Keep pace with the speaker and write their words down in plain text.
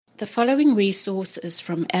The following resource is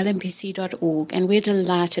from lmpc.org, and we're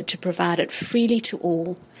delighted to provide it freely to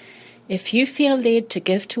all. If you feel led to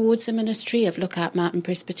give towards the ministry of Lookout Mountain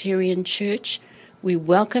Presbyterian Church, we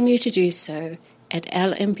welcome you to do so at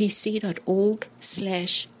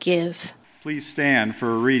lmpc.org/give. Please stand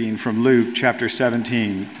for a reading from Luke chapter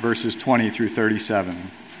 17, verses 20 through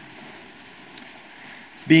 37.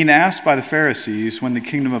 Being asked by the Pharisees when the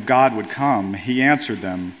kingdom of God would come, he answered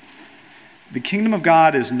them, "The kingdom of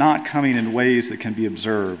God is not coming in ways that can be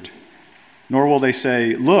observed, nor will they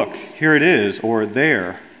say, 'Look, here it is,' or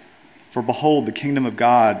 'there,' for behold, the kingdom of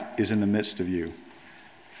God is in the midst of you."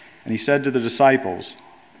 And he said to the disciples,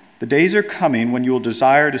 "The days are coming when you will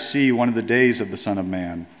desire to see one of the days of the Son of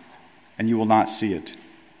Man, and you will not see it.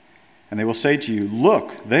 And they will say to you,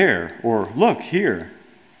 'Look there,' or 'Look here.'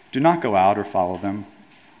 Do not go out or follow them.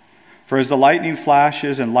 For as the lightning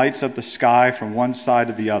flashes and lights up the sky from one side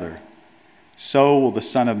to the other, so will the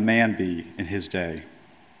Son of Man be in his day.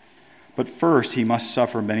 But first he must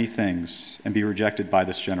suffer many things and be rejected by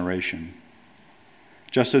this generation.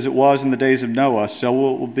 Just as it was in the days of Noah,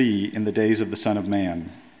 so it will be in the days of the Son of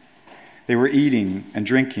Man. They were eating and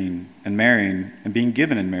drinking and marrying and being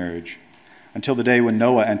given in marriage until the day when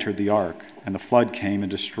Noah entered the ark, and the flood came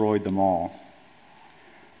and destroyed them all.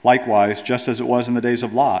 Likewise, just as it was in the days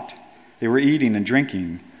of Lot, they were eating and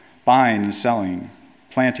drinking, buying and selling,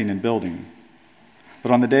 planting and building.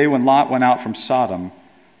 But on the day when Lot went out from Sodom,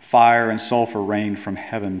 fire and sulfur rained from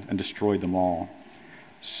heaven and destroyed them all.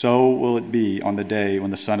 So will it be on the day when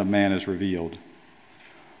the Son of Man is revealed.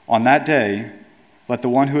 On that day, let the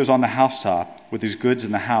one who is on the housetop with his goods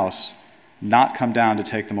in the house not come down to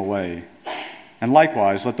take them away. And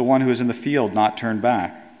likewise, let the one who is in the field not turn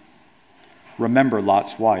back. Remember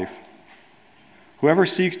Lot's wife. Whoever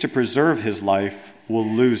seeks to preserve his life will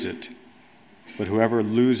lose it, but whoever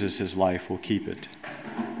loses his life will keep it.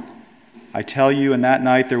 I tell you, in that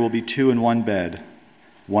night there will be two in one bed.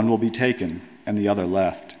 One will be taken, and the other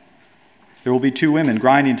left. There will be two women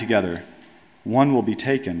grinding together. One will be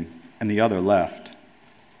taken, and the other left."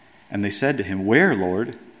 And they said to him, "Where,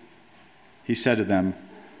 Lord?" He said to them,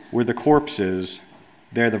 "Where the corpse is,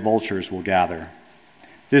 there the vultures will gather."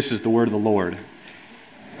 This is the word of the Lord.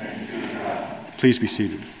 Thanks be to God. Please be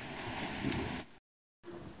seated.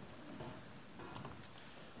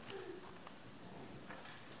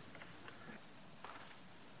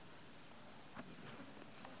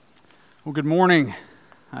 Well, good morning.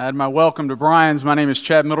 I add my welcome to Brian's. My name is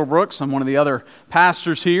Chad Middlebrooks. I'm one of the other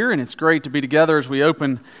pastors here, and it's great to be together as we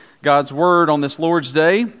open God's Word on this Lord's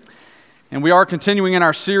Day. And we are continuing in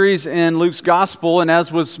our series in Luke's Gospel, and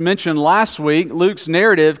as was mentioned last week, Luke's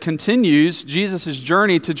narrative continues Jesus'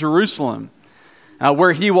 journey to Jerusalem,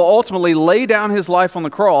 where he will ultimately lay down his life on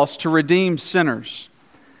the cross to redeem sinners.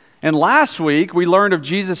 And last week, we learned of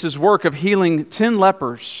Jesus' work of healing 10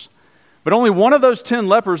 lepers. But only one of those 10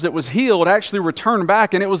 lepers that was healed actually returned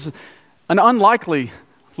back, and it was an unlikely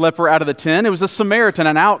leper out of the 10. It was a Samaritan,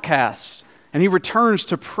 an outcast. And he returns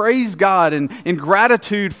to praise God in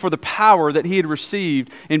gratitude for the power that he had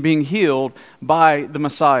received in being healed by the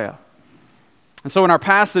Messiah. And so in our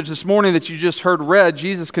passage this morning that you just heard read,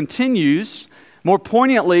 Jesus continues more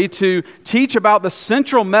poignantly to teach about the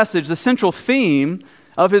central message, the central theme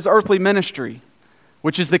of his earthly ministry,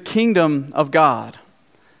 which is the kingdom of God.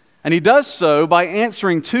 And he does so by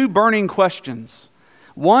answering two burning questions.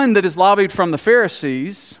 One that is lobbied from the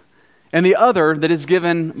Pharisees, and the other that is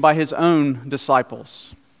given by his own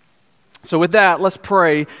disciples. So with that, let's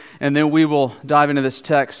pray, and then we will dive into this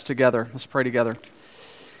text together. Let's pray together.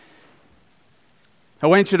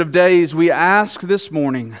 O Ancient of Days, we ask this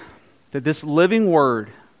morning that this living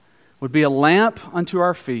word would be a lamp unto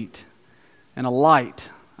our feet and a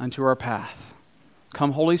light unto our path.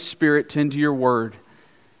 Come, Holy Spirit, tend to your word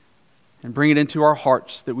and bring it into our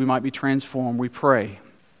hearts that we might be transformed, we pray.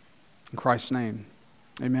 In Christ's name,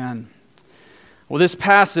 amen. Well, this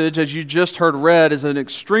passage, as you just heard read, is an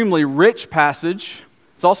extremely rich passage.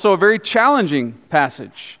 It's also a very challenging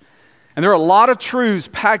passage. And there are a lot of truths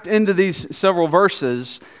packed into these several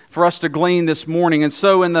verses for us to glean this morning. And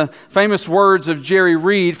so in the famous words of Jerry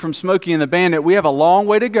Reed from Smokey and the Bandit, we have a long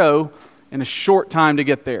way to go and a short time to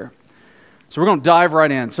get there. So we're going to dive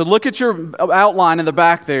right in. So look at your outline in the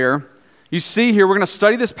back there. You see here, we're going to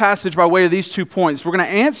study this passage by way of these 2 points. We're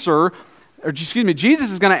going to Jesus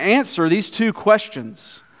is going to answer these two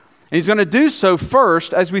questions. And he's going to do so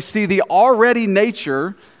first as we see the already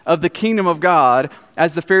nature of the kingdom of God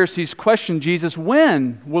as the Pharisees question Jesus,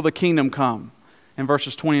 when will the kingdom come? In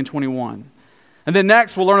verses 20 and 21. And then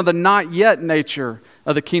next, we'll learn of the not yet nature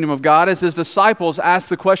of the kingdom of God as his disciples ask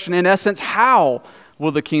the question, in essence, how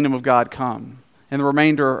will the kingdom of God come? in the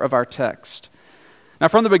remainder of our text. Now,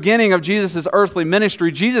 from the beginning of Jesus' earthly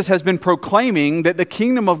ministry, Jesus has been proclaiming that the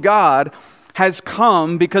kingdom of God has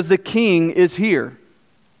come because the King is here.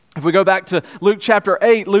 If we go back to Luke chapter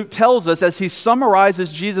 8, Luke tells us as he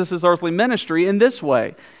summarizes Jesus' earthly ministry in this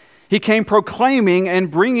way. He came proclaiming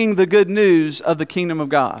and bringing the good news of the kingdom of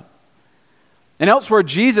God. And elsewhere,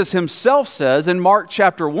 Jesus himself says in Mark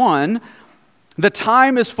chapter 1, the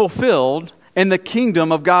time is fulfilled and the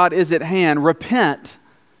kingdom of God is at hand. Repent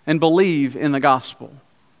and believe in the gospel.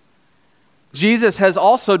 Jesus has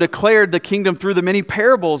also declared the kingdom through the many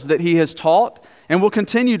parables that he has taught and will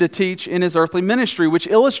continue to teach in his earthly ministry, which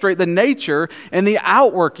illustrate the nature and the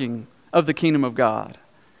outworking of the kingdom of God.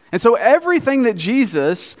 And so everything that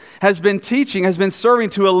Jesus has been teaching has been serving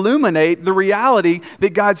to illuminate the reality that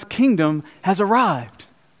God's kingdom has arrived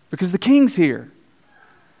because the King's here.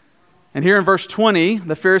 And here in verse 20,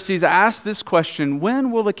 the Pharisees ask this question,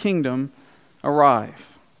 when will the kingdom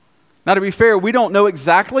arrive? Now, to be fair, we don't know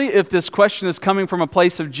exactly if this question is coming from a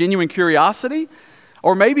place of genuine curiosity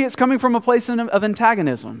or maybe it's coming from a place of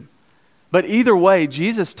antagonism. But either way,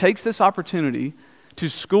 Jesus takes this opportunity to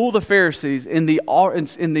school the Pharisees in the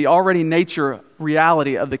already nature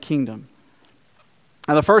reality of the kingdom.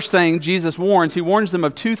 Now, the first thing Jesus warns, he warns them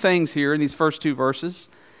of two things here in these first two verses.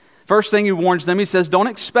 First thing he warns them, he says, don't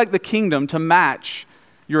expect the kingdom to match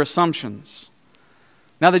your assumptions.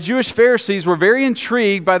 Now, the Jewish Pharisees were very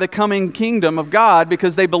intrigued by the coming kingdom of God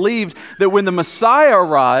because they believed that when the Messiah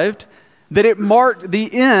arrived, that it marked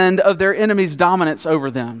the end of their enemy's dominance over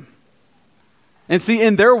them. And see,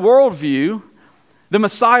 in their worldview, the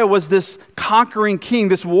Messiah was this conquering king,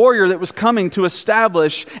 this warrior that was coming to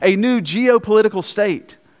establish a new geopolitical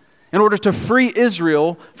state in order to free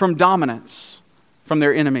Israel from dominance from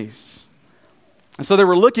their enemies. And so they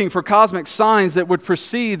were looking for cosmic signs that would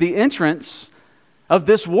precede the entrance of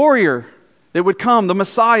this warrior that would come, the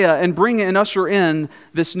Messiah, and bring and usher in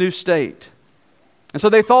this new state. And so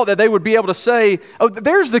they thought that they would be able to say, oh,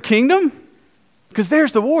 there's the kingdom, because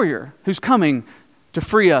there's the warrior who's coming to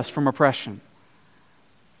free us from oppression.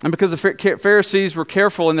 And because the Pharisees were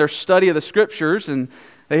careful in their study of the Scriptures and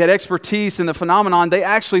they had expertise in the phenomenon, they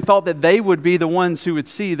actually thought that they would be the ones who would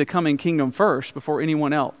see the coming kingdom first before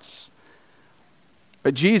anyone else.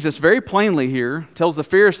 But Jesus very plainly here tells the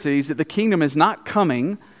Pharisees that the kingdom is not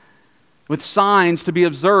coming with signs to be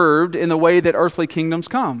observed in the way that earthly kingdoms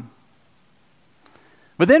come.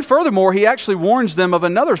 But then furthermore, he actually warns them of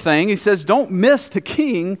another thing. He says, don't miss the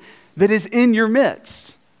king that is in your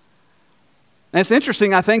midst. And it's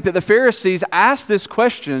interesting, I think, that the Pharisees asked this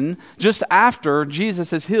question just after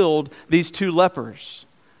Jesus has healed these two lepers.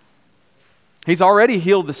 He's already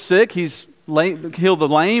healed the sick. He's healed the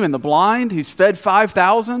lame and the blind. He's fed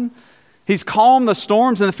 5,000. He's calmed the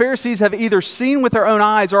storms. And the Pharisees have either seen with their own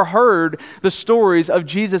eyes or heard the stories of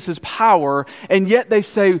Jesus' power. And yet they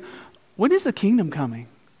say, when is the kingdom coming?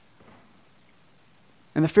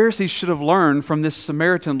 And the Pharisees should have learned from this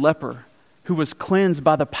Samaritan leper who was cleansed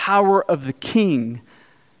by the power of the king.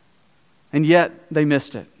 And yet they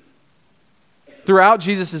missed it. Throughout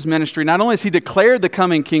Jesus' ministry, not only has he declared the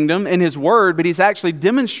coming kingdom in his word, but he's actually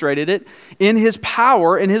demonstrated it in his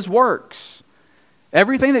power and his works.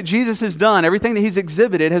 Everything that Jesus has done, everything that he's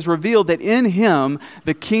exhibited has revealed that in him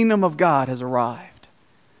the kingdom of God has arrived.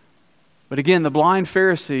 But again, the blind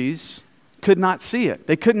Pharisees could not see it.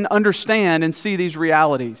 They couldn't understand and see these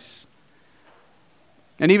realities.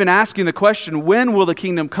 And even asking the question, when will the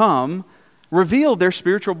kingdom come, revealed their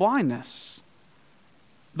spiritual blindness.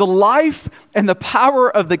 The life and the power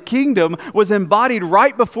of the kingdom was embodied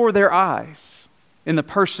right before their eyes in the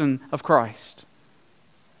person of Christ.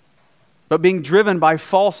 But being driven by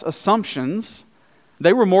false assumptions,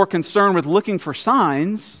 they were more concerned with looking for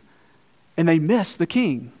signs, and they missed the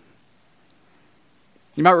king.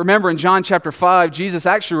 You might remember in John chapter 5, Jesus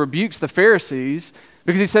actually rebukes the Pharisees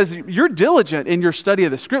because he says, you're diligent in your study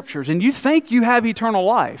of the Scriptures, and you think you have eternal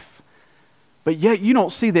life. But yet you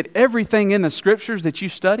don't see that everything in the Scriptures that you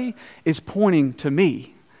study is pointing to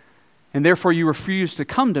me. And therefore you refuse to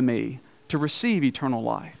come to me to receive eternal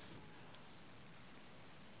life.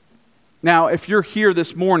 Now, if you're here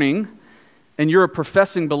this morning and you're a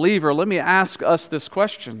professing believer, let me ask us this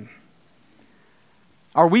question.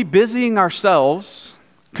 Are we busying ourselves,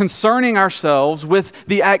 concerning ourselves with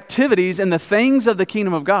the activities and the things of the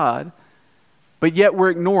kingdom of God, but yet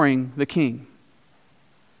we're ignoring the King?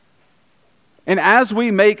 And as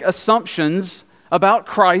we make assumptions about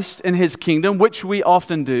Christ and His kingdom, which we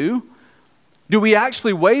often do we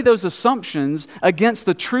actually weigh those assumptions against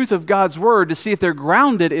the truth of God's Word to see if they're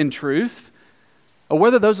grounded in truth, or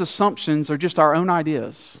whether those assumptions are just our own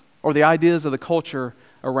ideas or the ideas of the culture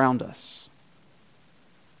around us?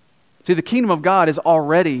 See, the kingdom of God is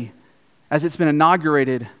already, as it's been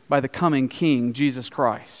inaugurated by the coming King, Jesus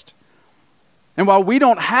Christ. And while we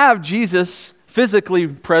don't have Jesus physically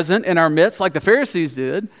present in our midst like the Pharisees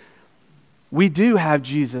did, we do have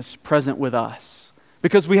Jesus present with us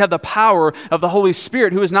because we have the power of the Holy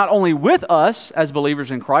Spirit who is not only with us as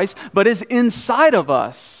believers in Christ, but is inside of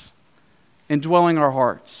us, indwelling our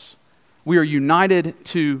hearts. We are united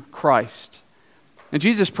to Christ. And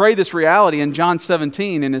Jesus prayed this reality in John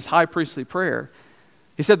 17 in his high priestly prayer.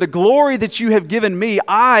 He said, "The glory that you have given me,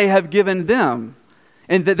 I have given them,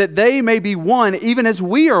 and that they may be one even as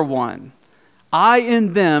we are one. I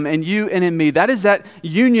in them and you and in me." That is that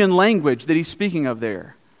union language that he's speaking of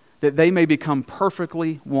there. That they may become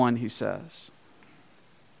perfectly one, he says.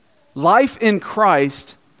 Life in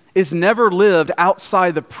Christ is never lived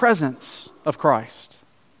outside the presence of Christ.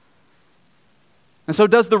 And so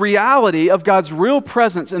does the reality of God's real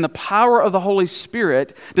presence and the power of the Holy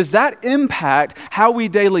Spirit, does that impact how we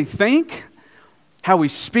daily think, how we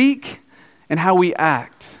speak, and how we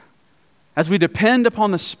act? As we depend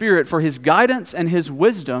upon the Spirit for His guidance and His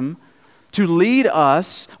wisdom to lead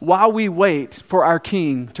us while we wait for our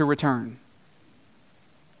King to return.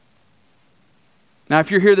 Now,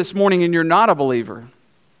 if you're here this morning and you're not a believer,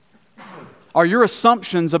 are your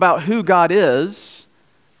assumptions about who God is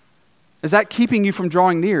that keeping you from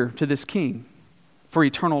drawing near to this King for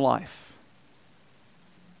eternal life?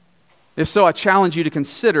 If so, I challenge you to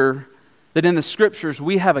consider that in the Scriptures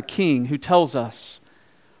we have a King who tells us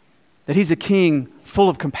that He's a King full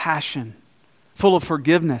of compassion, full of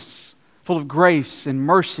forgiveness, full of grace and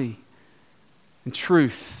mercy and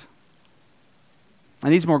truth.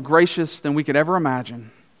 And He's more gracious than we could ever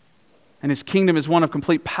imagine. And His kingdom is one of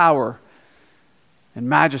complete power and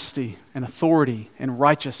majesty and authority and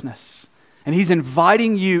righteousness. And He's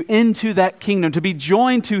inviting you into that kingdom to be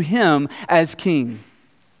joined to Him as King.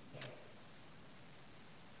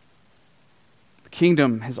 The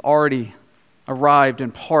kingdom has already arrived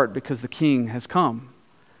in part because the King has come.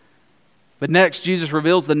 But next, Jesus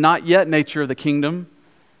reveals the not yet nature of the kingdom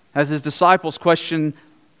as His disciples question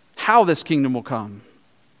how this kingdom will come.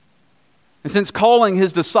 And since calling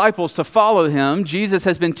His disciples to follow Him, Jesus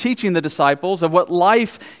has been teaching the disciples of what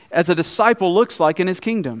life as a disciple looks like in His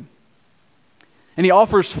kingdom. And He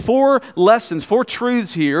offers 4 lessons, 4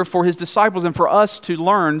 truths here for His disciples and for us to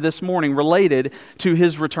learn this morning related to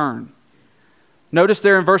His return. Notice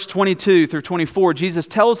there in verse 22 through 24, Jesus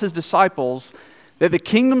tells His disciples that the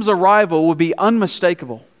kingdom's arrival will be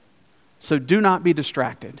unmistakable. So do not be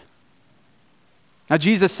distracted. Now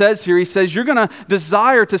Jesus says here, He says, you're going to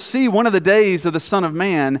desire to see one of the days of the Son of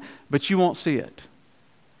Man, but you won't see it.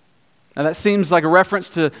 Now that seems like a reference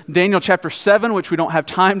to Daniel chapter 7, which we don't have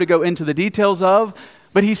time to go into the details of.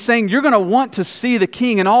 But He's saying you're going to want to see the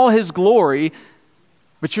King in all His glory,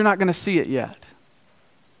 but you're not going to see it yet.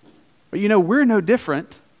 But you know, we're no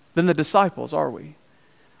different than the disciples, are we?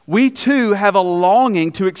 We too have a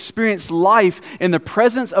longing to experience life in the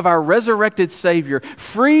presence of our resurrected Savior,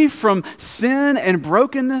 free from sin and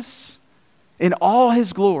brokenness in all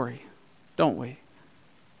His glory, don't we?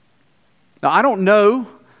 Now, I don't know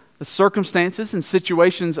the circumstances and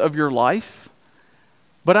situations of your life,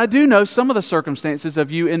 but I do know some of the circumstances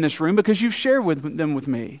of you in this room because you've shared them with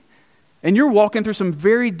me. And you're walking through some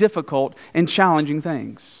very difficult and challenging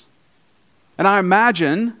things. And I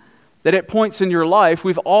imagine that at points in your life,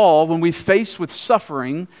 we've all, when we're faced with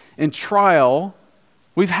suffering and trial,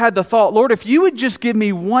 we've had the thought, Lord, if you would just give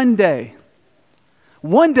me one day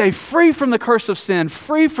free from the curse of sin,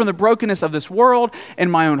 free from the brokenness of this world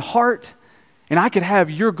and my own heart, and I could have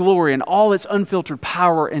your glory and all its unfiltered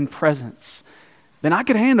power and presence, then I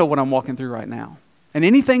could handle what I'm walking through right now and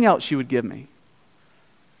anything else you would give me.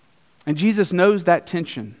 And Jesus knows that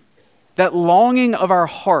tension, that longing of our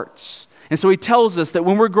hearts. And so He tells us that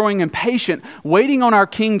when we're growing impatient, waiting on our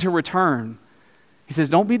King to return, He says,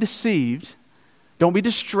 don't be deceived, don't be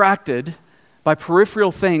distracted by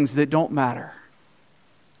peripheral things that don't matter,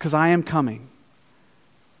 because I am coming.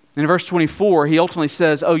 In verse 24, He ultimately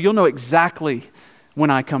says, you'll know exactly when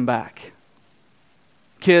I come back.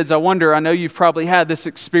 Kids, I know you've probably had this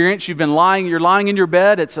experience. You're lying in your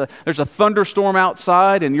bed, there's a thunderstorm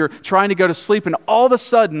outside, and you're trying to go to sleep, and all of a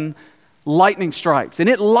sudden, lightning strikes, and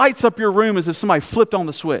it lights up your room as if somebody flipped on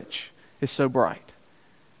the switch. It's so bright.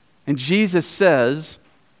 And Jesus says,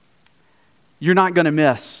 you're not going to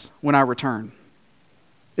miss when I return.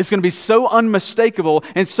 It's going to be so unmistakable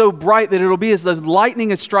and so bright that it'll be as the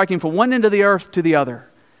lightning is striking from one end of the earth to the other.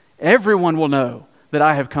 Everyone will know that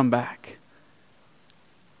I have come back.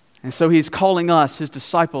 And so He's calling us, His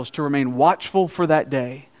disciples, to remain watchful for that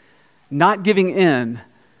day, not giving in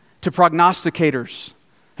to prognosticators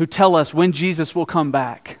who tell us when Jesus will come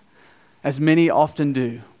back, as many often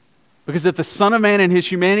do. Because if the Son of Man in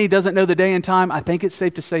his humanity doesn't know the day and time, I think it's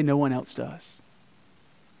safe to say no one else does.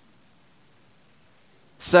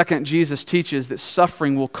 Second, Jesus teaches that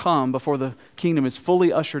suffering will come before the kingdom is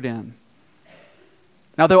fully ushered in.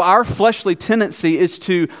 Now, though our fleshly tendency is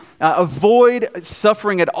to avoid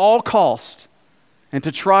suffering at all cost and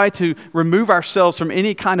to try to remove ourselves from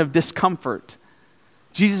any kind of discomfort,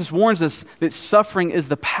 Jesus warns us that suffering is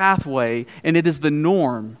the pathway and it is the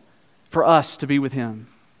norm for us to be with him.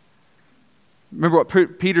 Remember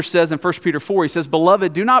what Peter says in 1 Peter 4. He says,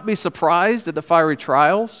 "Beloved, do not be surprised at the fiery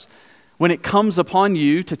trials when it comes upon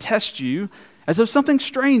you to test you as though something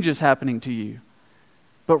strange is happening to you.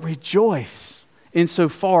 But rejoice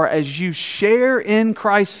insofar as you share in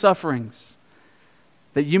Christ's sufferings,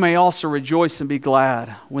 that you may also rejoice and be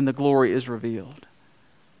glad when the glory is revealed."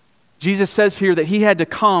 Jesus says here that he had to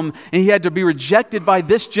come and he had to be rejected by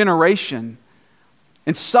this generation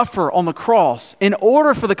and suffer on the cross in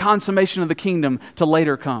order for the consummation of the kingdom to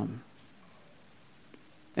later come.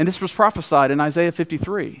 And this was prophesied in Isaiah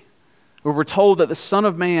 53, where we're told that the Son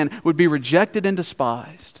of Man would be rejected and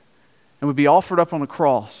despised and would be offered up on a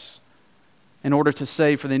cross in order to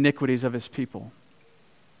save for the iniquities of his people.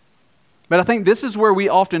 But I think this is where we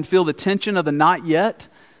often feel the tension of the not yet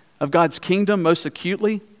of God's kingdom most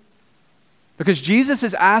acutely, because Jesus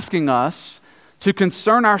is asking us to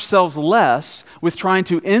concern ourselves less with trying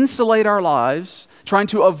to insulate our lives, trying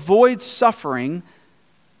to avoid suffering,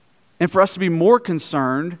 and for us to be more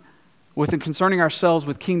concerned with concerning ourselves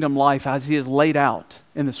with kingdom life as he is laid out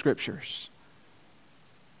in the Scriptures.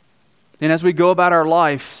 And as we go about our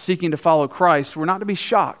life seeking to follow Christ, we're not to be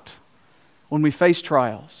shocked when we face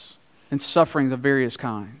trials and sufferings of various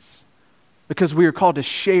kinds, because we are called to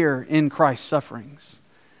share in Christ's sufferings.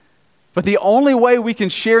 But the only way we can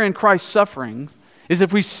share in Christ's sufferings is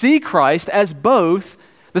if we see Christ as both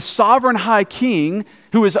the sovereign high king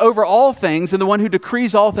who is over all things and the one who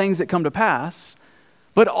decrees all things that come to pass,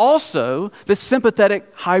 but also the sympathetic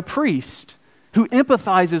high priest who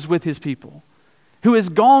empathizes with his people, who has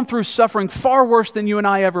gone through suffering far worse than you and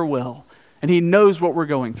I ever will, and he knows what we're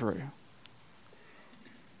going through.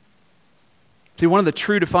 See, one of the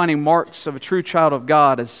true defining marks of a true child of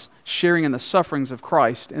God is sharing in the sufferings of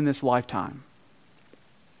Christ in this lifetime.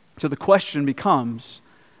 So the question becomes,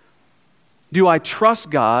 do I trust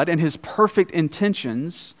God and his perfect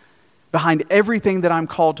intentions behind everything that I'm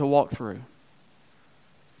called to walk through?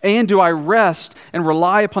 And do I rest and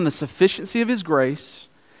rely upon the sufficiency of his grace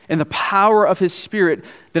and the power of his Spirit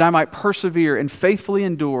that I might persevere and faithfully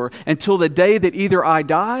endure until the day that either I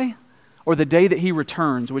die or the day that he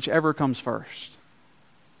returns, whichever comes first?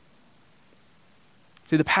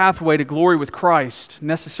 See, the pathway to glory with Christ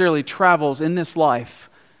necessarily travels in this life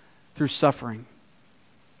through suffering.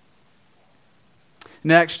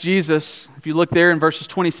 Next, Jesus, if you look there in verses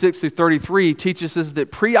 26 through 33, teaches us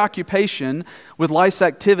that preoccupation with life's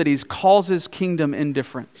activities causes kingdom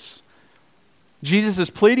indifference. Jesus is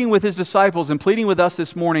pleading with his disciples and pleading with us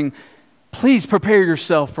this morning, please prepare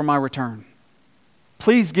yourself for my return.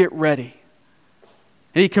 Please get ready.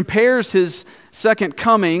 And he compares his second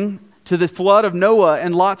coming to the flood of Noah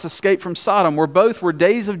and Lot's escape from Sodom, where both were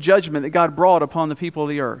days of judgment that God brought upon the people of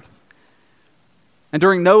the earth. And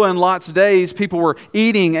during Noah and Lot's days, people were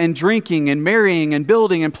eating and drinking and marrying and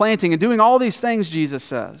building and planting and doing all these things, Jesus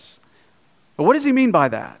says. But what does he mean by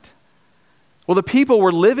that? Well, the people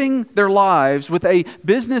were living their lives with a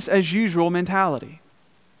business as usual mentality.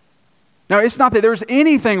 Now, it's not that there's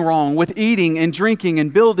anything wrong with eating and drinking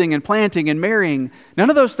and building and planting and marrying. None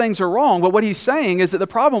of those things are wrong. But what he's saying is that the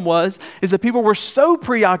problem is that people were so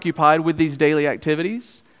preoccupied with these daily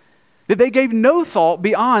activities that they gave no thought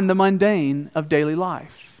beyond the mundane of daily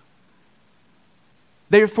life.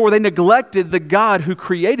 Therefore, they neglected the God who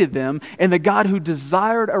created them and the God who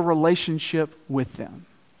desired a relationship with them.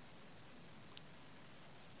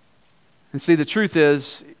 And see, the truth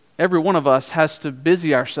is, every one of us has to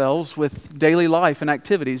busy ourselves with daily life and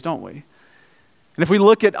activities, don't we? And if we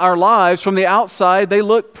look at our lives from the outside, they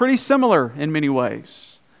look pretty similar in many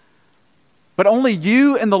ways. But only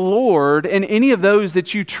you and the Lord and any of those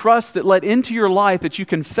that you trust that let into your life, that you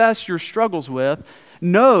confess your struggles with,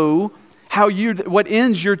 know what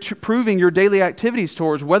ends you're proving your daily activities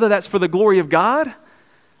towards, whether that's for the glory of God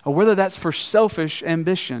or whether that's for selfish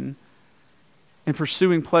ambition and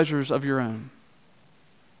pursuing pleasures of your own.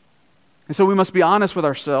 And so we must be honest with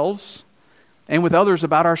ourselves and with others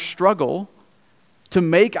about our struggle to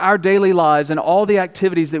make our daily lives and all the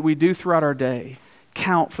activities that we do throughout our day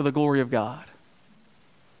count for the glory of God.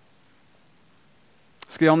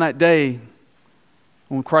 See, on that day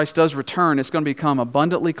when Christ does return, it's going to become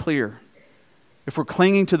abundantly clear. If we're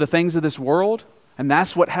clinging to the things of this world, and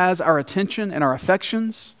that's what has our attention and our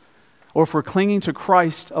affections, or if we're clinging to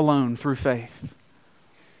Christ alone through faith.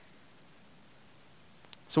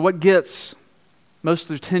 So what gets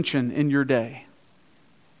most attention in your day?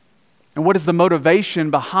 And what is the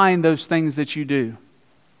motivation behind those things that you do?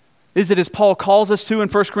 Is it, as Paul calls us to in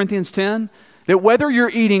 1 Corinthians 10, that whether you're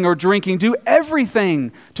eating or drinking, do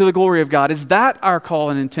everything to the glory of God? Is that our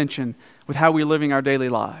call and intention with how we're living our daily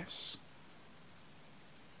lives?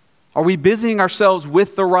 Are we busying ourselves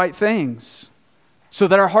with the right things so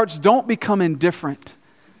that our hearts don't become indifferent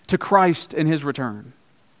to Christ and His return?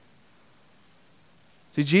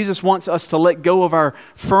 See, Jesus wants us to let go of our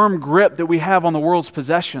firm grip that we have on the world's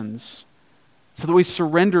possessions so that we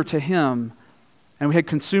surrender to Him and we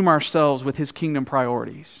consume ourselves with His kingdom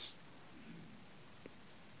priorities.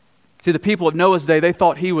 See, the people of Noah's day, they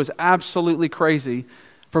thought he was absolutely crazy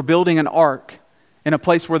for building an ark in a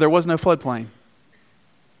place where there was no floodplain.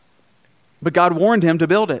 But God warned him to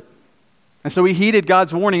build it. And so he heeded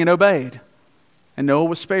God's warning and obeyed. And Noah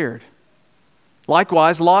was spared.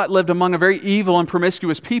 Likewise, Lot lived among a very evil and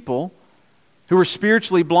promiscuous people who were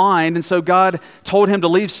spiritually blind. And so God told him to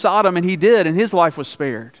leave Sodom, and he did, and his life was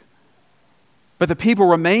spared. But the people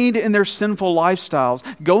remained in their sinful lifestyles,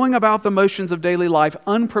 going about the motions of daily life,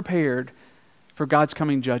 unprepared for God's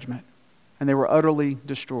coming judgment. And they were utterly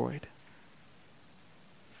destroyed.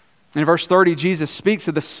 In verse 30, Jesus speaks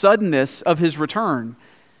of the suddenness of His return,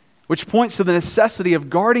 which points to the necessity of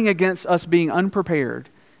guarding against us being unprepared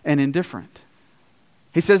and indifferent.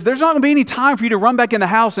 He says, there's not going to be any time for you to run back in the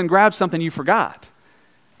house and grab something you forgot,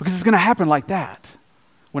 because it's going to happen like that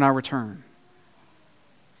when I return.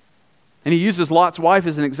 And he uses Lot's wife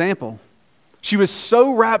as an example. She was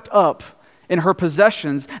so wrapped up in her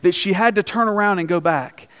possessions that she had to turn around and go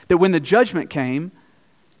back, that when the judgment came,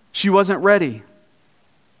 she wasn't ready.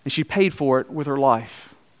 And she paid for it with her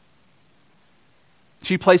life.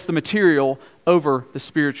 She placed the material over the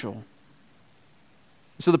spiritual.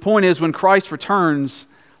 So the point is, when Christ returns,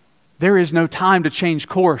 there is no time to change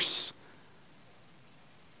course,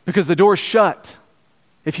 because the door is shut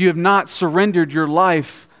if you have not surrendered your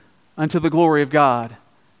life unto the glory of God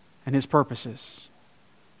and His purposes.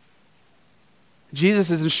 Jesus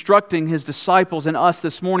is instructing His disciples and us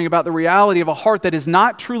this morning about the reality of a heart that is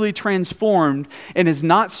not truly transformed and is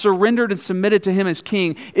not surrendered and submitted to Him as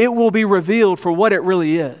King. It will be revealed for what it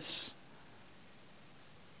really is.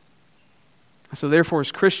 So therefore,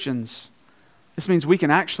 as Christians, this means we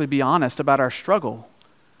can actually be honest about our struggle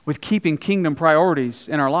with keeping kingdom priorities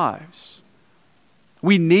in our lives.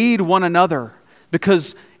 We need one another,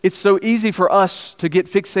 because it's so easy for us to get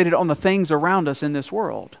fixated on the things around us in this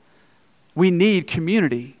world. We need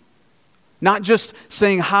community. Not just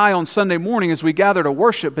saying hi on Sunday morning as we gather to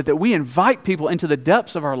worship, but that we invite people into the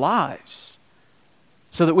depths of our lives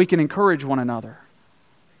so that we can encourage one another.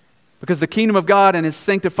 Because the kingdom of God and His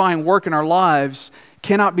sanctifying work in our lives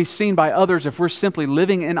cannot be seen by others if we're simply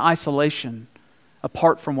living in isolation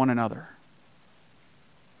apart from one another.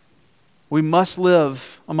 We must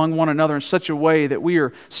live among one another in such a way that we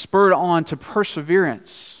are spurred on to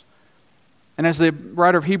perseverance. And as the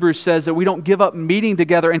writer of Hebrews says, that we don't give up meeting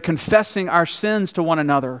together and confessing our sins to one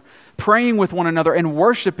another, praying with one another, and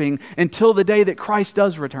worshiping until the day that Christ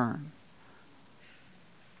does return.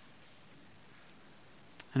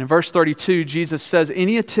 And in verse 32, Jesus says,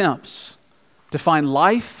 any attempts to find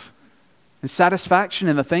life and satisfaction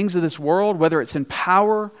in the things of this world, whether it's in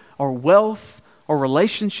power or wealth or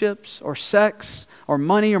relationships or sex or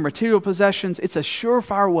money or material possessions, it's a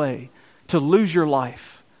surefire way to lose your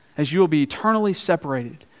life, as you will be eternally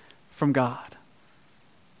separated from God.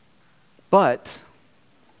 But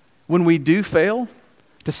when we do fail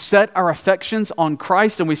to set our affections on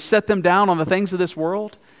Christ and we set them down on the things of this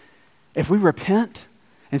world, if we repent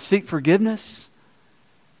and seek forgiveness,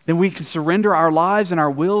 then we can surrender our lives and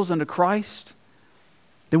our wills unto Christ.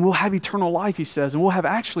 Then we'll have eternal life, he says, and we'll have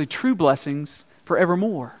actually true blessings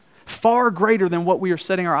forevermore, far greater than what we are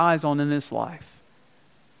setting our eyes on in this life.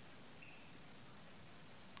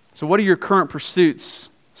 So what do your current pursuits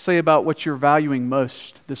say about what you're valuing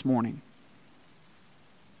most this morning?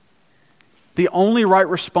 The only right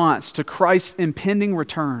response to Christ's impending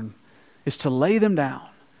return is to lay them down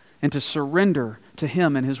and to surrender to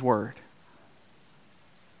Him and His Word.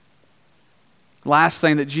 Last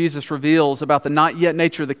thing that Jesus reveals about the not yet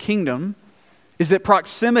nature of the kingdom is that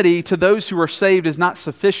proximity to those who are saved is not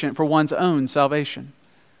sufficient for one's own salvation.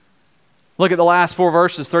 Look at the last 4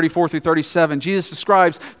 verses, 34 through 37. Jesus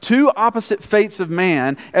describes two opposite fates of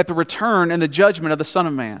man at the return and the judgment of the Son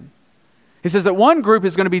of Man. He says that one group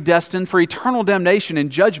is going to be destined for eternal damnation and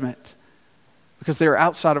judgment because they are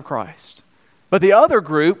outside of Christ. But the other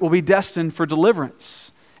group will be destined for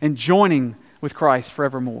deliverance and joining with Christ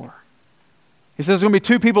forevermore. He says there's going to be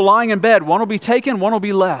two people lying in bed. One will be taken, one will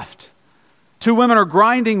be left. Two women are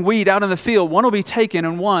grinding wheat out in the field. One will be taken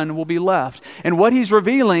and one will be left. And what he's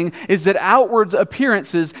revealing is that outward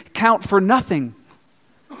appearances count for nothing,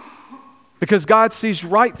 because God sees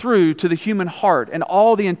right through to the human heart and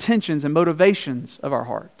all the intentions and motivations of our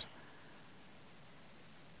heart.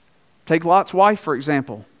 Take Lot's wife, for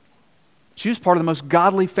example. She was part of the most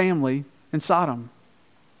godly family in Sodom.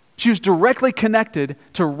 She was directly connected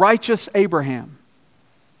to righteous Abraham.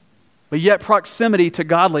 But yet proximity to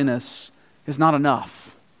godliness is not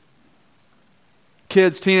enough.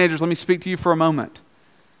 Kids, teenagers, let me speak to you for a moment.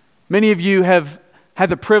 Many of you have had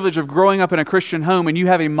the privilege of growing up in a Christian home, and you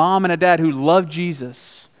have a mom and a dad who love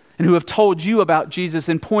Jesus and who have told you about Jesus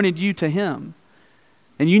and pointed you to Him.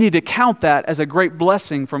 And you need to count that as a great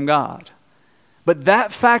blessing from God. But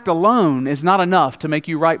that fact alone is not enough to make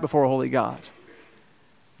you right before a holy God.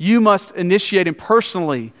 You must initiate and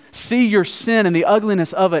personally see your sin and the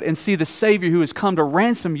ugliness of it and see the Savior who has come to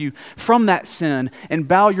ransom you from that sin and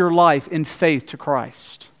bow your life in faith to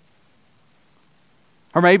Christ.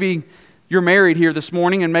 Or maybe you're married here this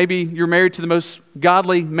morning, and maybe you're married to the most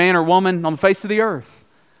godly man or woman on the face of the earth,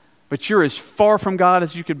 but you're as far from God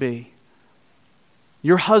as you could be.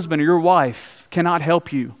 Your husband or your wife cannot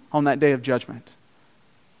help you on that day of judgment.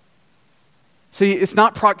 See, it's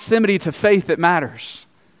not proximity to faith that matters.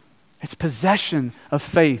 It's possession of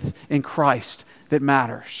faith in Christ that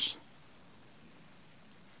matters.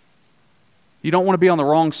 You don't want to be on the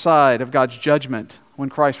wrong side of God's judgment when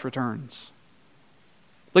Christ returns.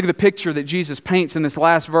 Look at the picture that Jesus paints in this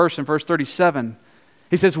last verse in verse 37.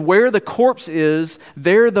 He says, "Where the corpse is,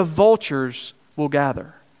 there the vultures will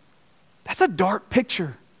gather." That's a dark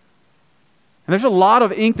picture. And there's a lot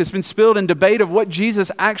of ink that's been spilled in debate of what Jesus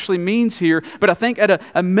actually means here. But I think at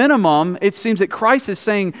a minimum, it seems that Christ is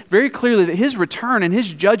saying very clearly that His return and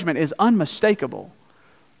His judgment is unmistakable.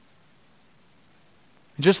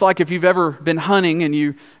 Just like if you've ever been hunting and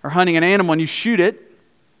you are hunting an animal and you shoot it,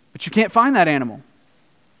 but you can't find that animal.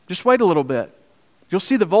 Just wait a little bit. You'll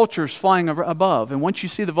see the vultures flying above. And once you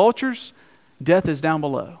see the vultures, death is down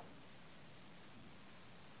below.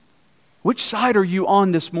 Which side are you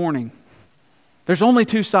on this morning? There's only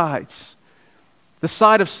two sides. The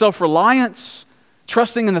side of self-reliance,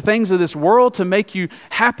 trusting in the things of this world to make you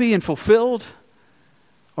happy and fulfilled,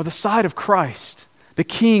 or the side of Christ, the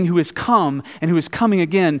King who has come and who is coming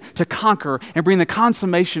again to conquer and bring the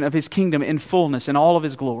consummation of His kingdom in fullness in all of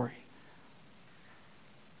His glory.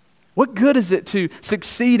 What good is it to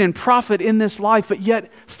succeed and profit in this life, but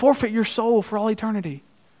yet forfeit your soul for all eternity?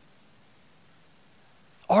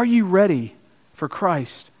 Are you ready for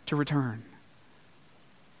Christ to return?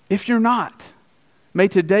 If you're not, may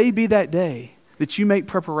today be that day that you make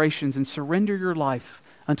preparations and surrender your life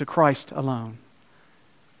unto Christ alone.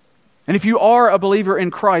 And if you are a believer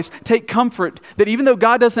in Christ, take comfort that even though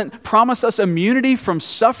God doesn't promise us immunity from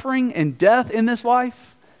suffering and death in this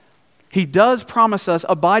life, He does promise us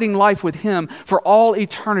abiding life with Him for all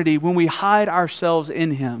eternity when we hide ourselves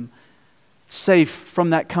in Him, safe from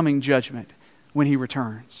that coming judgment when He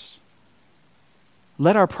returns.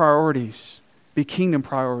 Let our priorities be kingdom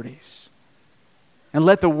priorities. And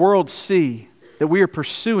let the world see that we are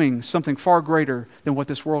pursuing something far greater than what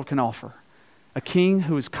this world can offer. A King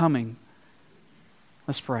who is coming.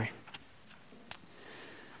 Let's pray.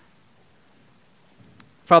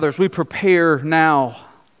 Father, as we prepare now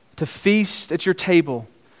to feast at your table,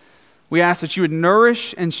 we ask that you would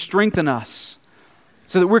nourish and strengthen us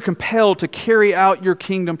so that we're compelled to carry out your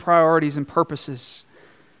kingdom priorities and purposes,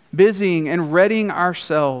 busying and readying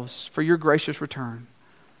ourselves for your gracious return.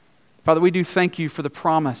 Father, we do thank you for the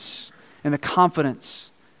promise and the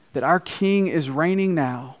confidence that our King is reigning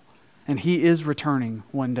now and He is returning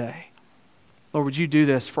one day. Lord, would you do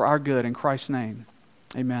this for our good in Christ's name?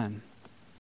 Amen.